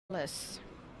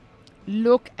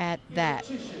Look at that.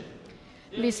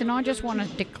 Listen, I just want to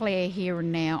declare here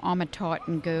and now I'm a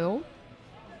Titan girl.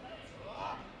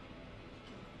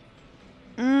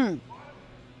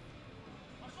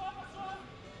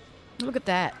 Look at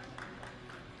that.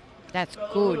 That's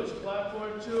good.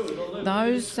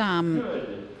 Those,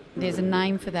 there's a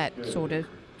name for that sort of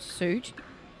suit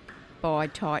by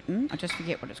Titan. I just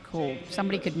forget what it's called.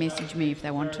 Somebody could message me if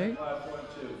they want to.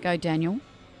 Go, Daniel.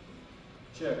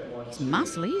 He's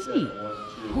muscly, isn't he?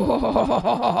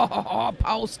 Oh,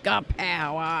 Polska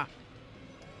power.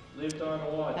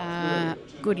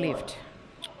 Good lift.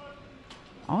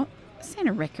 Oh,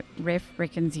 centre ref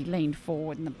reckons he leaned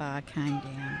forward and the bar came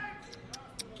down.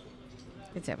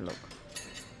 Let's have a look.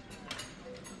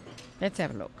 Let's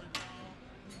have a look.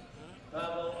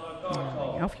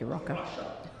 Oh, off your rocker.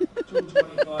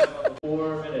 2:25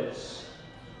 4 minutes.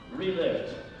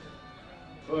 Relift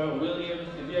for William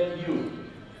Yu.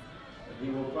 He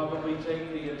will probably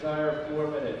take the entire 4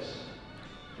 minutes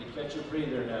to catch a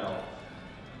breather now.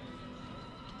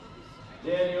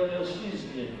 Daniel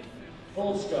ilcyszyn,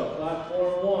 Polska,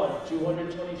 platform 1,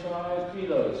 225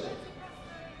 kilos.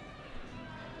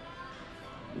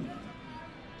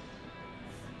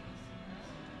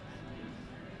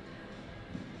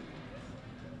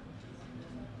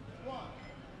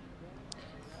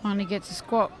 Finally gets a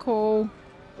squat call.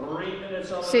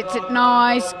 Sits it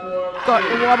nice. Got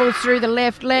the wobbles through the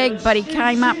left leg, but he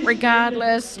came up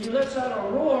regardless.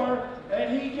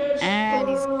 And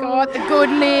he's got the good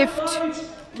lift.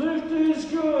 Lift is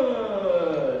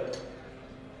good.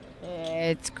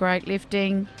 Yeah, it's great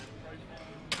lifting.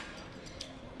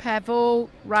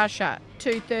 Pavel, Russia,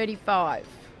 235.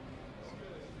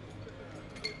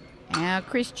 Now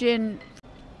Christian.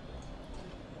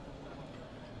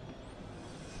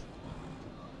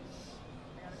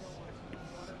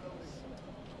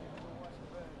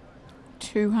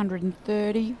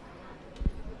 $230.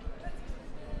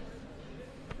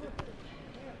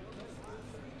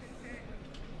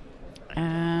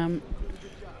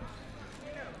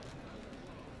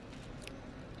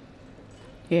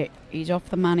 Yeah, he's off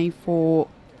the money for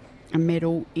a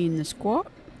medal in the squat,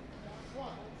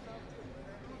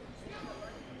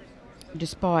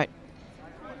 despite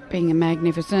being a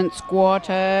magnificent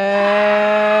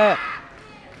squatter.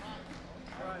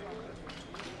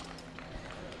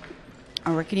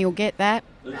 I reckon he'll get that,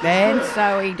 and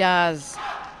so he does.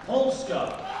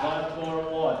 Polska, platform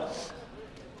 1.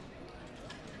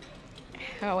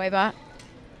 However,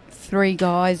 3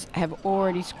 guys have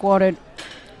already squatted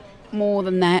more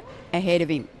than that ahead of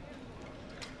him.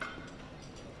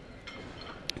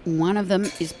 One of them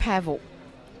is Pavel,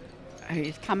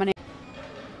 who's coming out.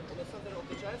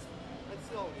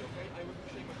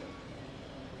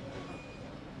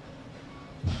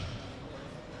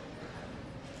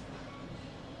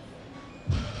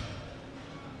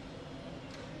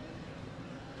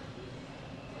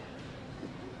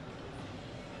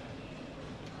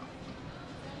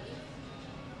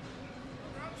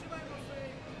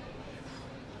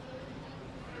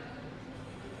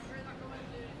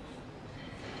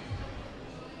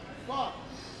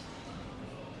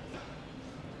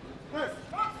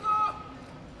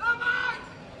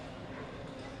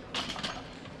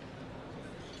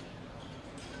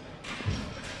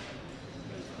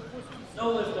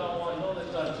 No lift on 1, no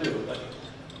lift on 2.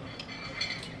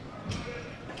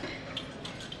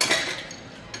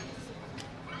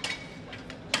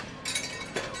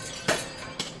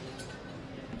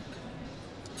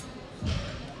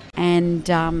 And,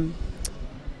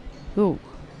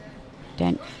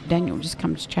 Daniel just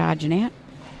comes charging out.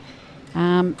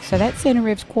 So that centre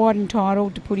ref's quite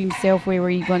entitled to put himself where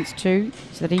he wants to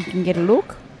so that he can get a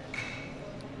look.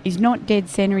 He's not dead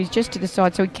centre, he's just to the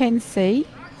side so he can see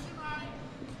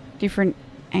different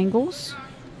angles.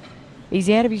 He's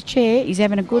out of his chair, he's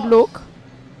having a good look.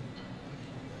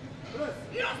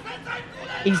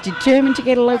 He's determined to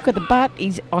get a look at the butt.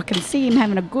 I can see him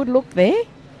having a good look there.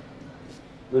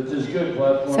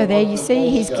 So there you see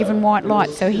he's given white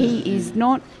light. So he is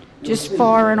not just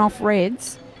firing off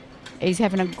reds. He's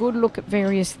having a good look at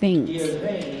various things.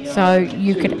 So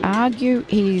you could argue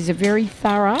he's a very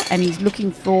thorough and he's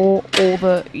looking for all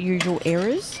the usual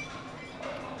errors.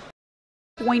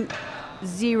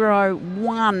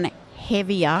 0.01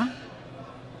 heavier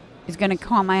is going to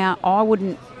come out. I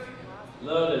wouldn't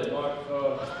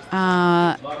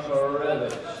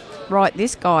write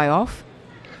this guy off.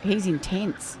 He's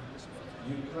intense.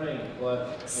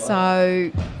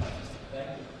 So,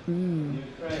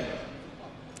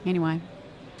 anyway.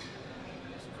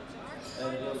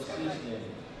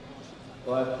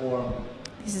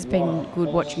 This has been good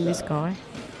watching this guy.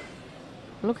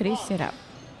 Look at his setup.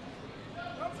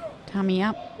 Tummy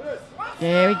up.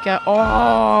 There we go.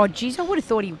 Oh, geez, I would have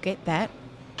thought he would get that.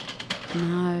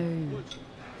 No.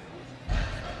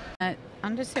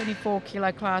 Under 74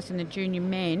 kilo class in the junior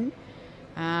men,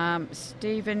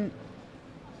 Stephen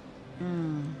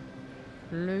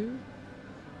Liu,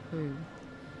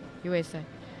 USA,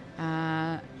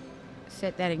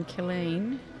 set that in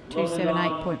Killeen,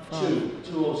 278.5.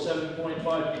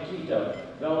 207.5 Nikita,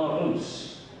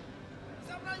 Belarus.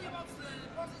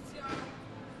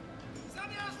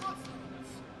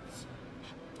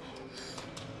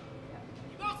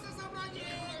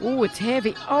 Oh, it's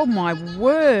heavy. Oh, my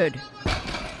word.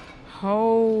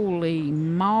 Holy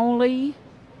moly.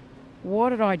 What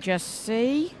did I just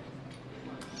see?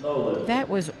 That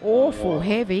was awful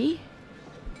heavy.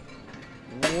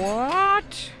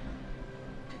 What?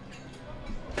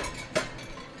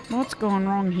 What's gone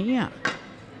wrong here?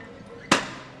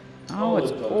 Oh,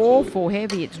 it's awful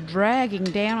heavy. It's dragging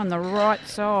down on the right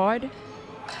side.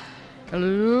 The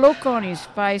look on his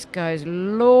face goes,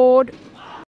 Lord.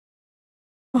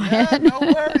 Yeah, no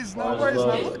worries, no worries.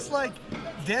 Now, it looks like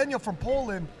Daniel from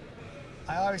Poland,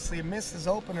 I obviously missed his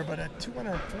opener, but at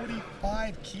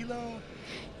 245 kilo.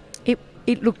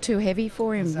 It looked too heavy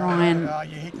for him, Ryan.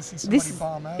 You hate to see somebody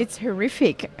bomb out. It's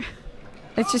horrific.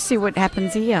 Let's just see what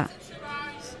happens here.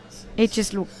 It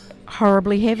just looked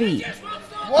horribly heavy.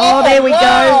 Whoa, oh, there we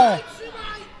go.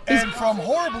 And from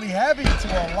horribly heavy to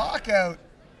a lockout.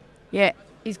 Yeah,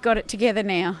 he's got it together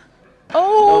now.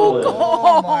 Oh,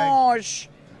 gosh.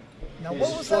 Now,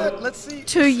 what was that? Let's see.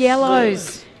 2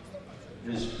 yellows.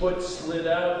 His foot slid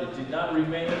out. It did not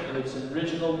remain in its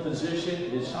original position.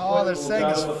 His oh, they're saying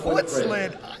his foot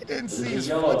slid. I didn't see his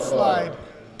foot slide.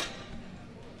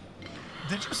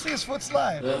 Did you see his foot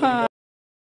slide?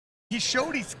 He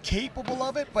showed he's capable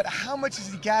of it, but how much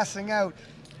is he gassing out?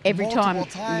 Every multiple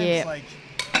time. Times, yeah. Like,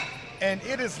 and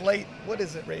it is late. What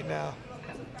is it right now?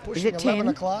 Pushing Is it 10? 11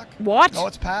 o'clock? What? No,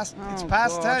 it's past. Oh, it's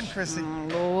past gosh. 10, Chrissy. Oh,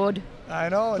 Lord. I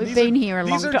know. We've been here a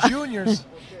long time. These are juniors.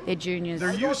 They're juniors.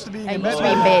 They're used to being they in used bed.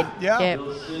 to be in bed. Yeah. Yep.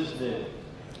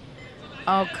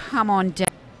 Oh, come on, Daniel.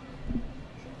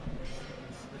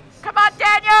 Come on,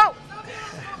 Daniel.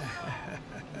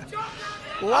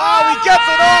 Wow, he gets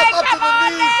it off up to the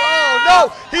knees. Oh, no.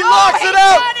 He locks it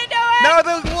out. Now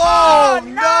the, whoa,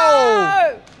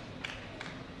 no.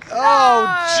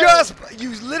 Oh, just,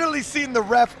 you literally seen the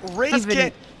ref raise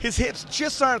kick. His hips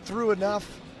just aren't through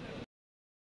enough.